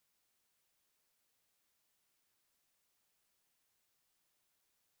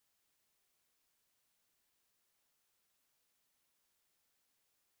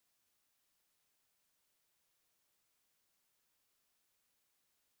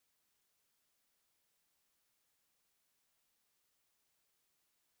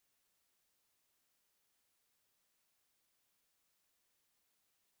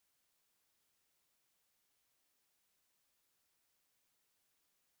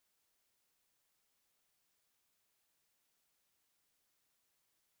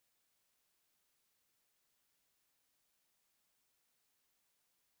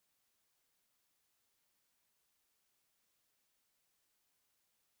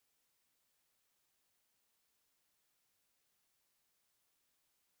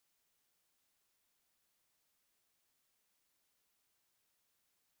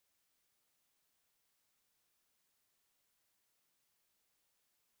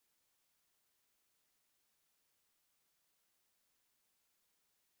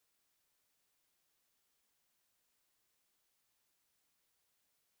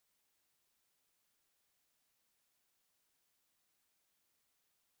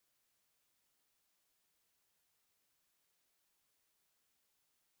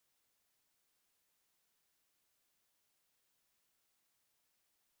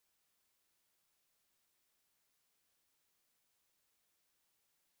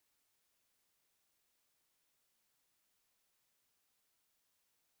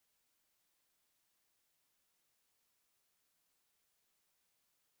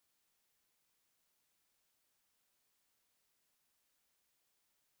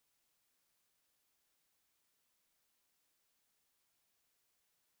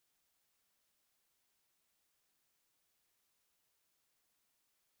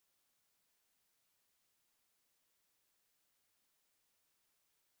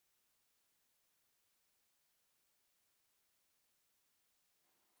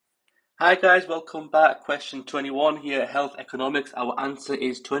Hi guys, welcome back. Question 21 here, health economics. Our answer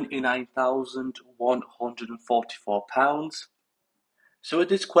is £29,144. So with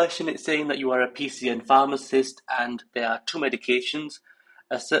this question, it's saying that you are a PCN pharmacist and there are two medications.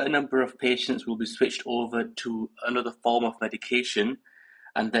 A certain number of patients will be switched over to another form of medication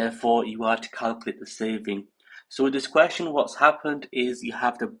and therefore you are to calculate the saving. So with this question, what's happened is you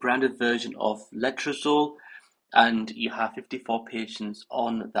have the branded version of letrozole and you have 54 patients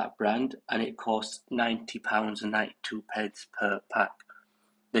on that brand and it costs £90.92 per pack.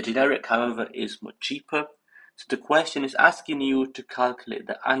 The generic, however, is much cheaper. So the question is asking you to calculate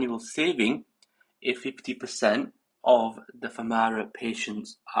the annual saving if 50% of the Femara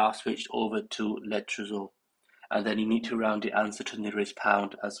patients are switched over to letrozole. And then you need to round the answer to the nearest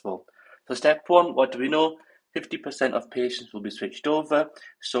pound as well. So step one, what do we know? 50% of patients will be switched over,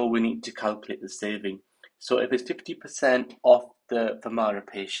 so we need to calculate the saving. So if it's 50% of the Femara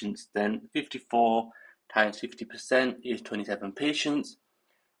patients, then 54 times 50% is 27 patients.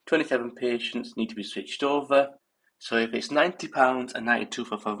 27 patients need to be switched over. So if it's £90.92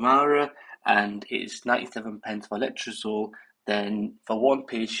 for Femara and it's 97 pence for letrozole, then for one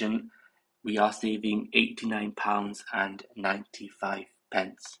patient we are saving £89.95.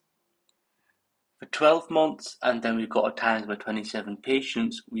 For 12 months, and then we've got a times by 27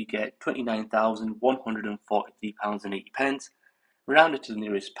 patients, we get £29,143.80. Rounded to the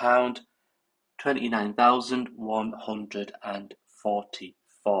nearest pound, 29,140.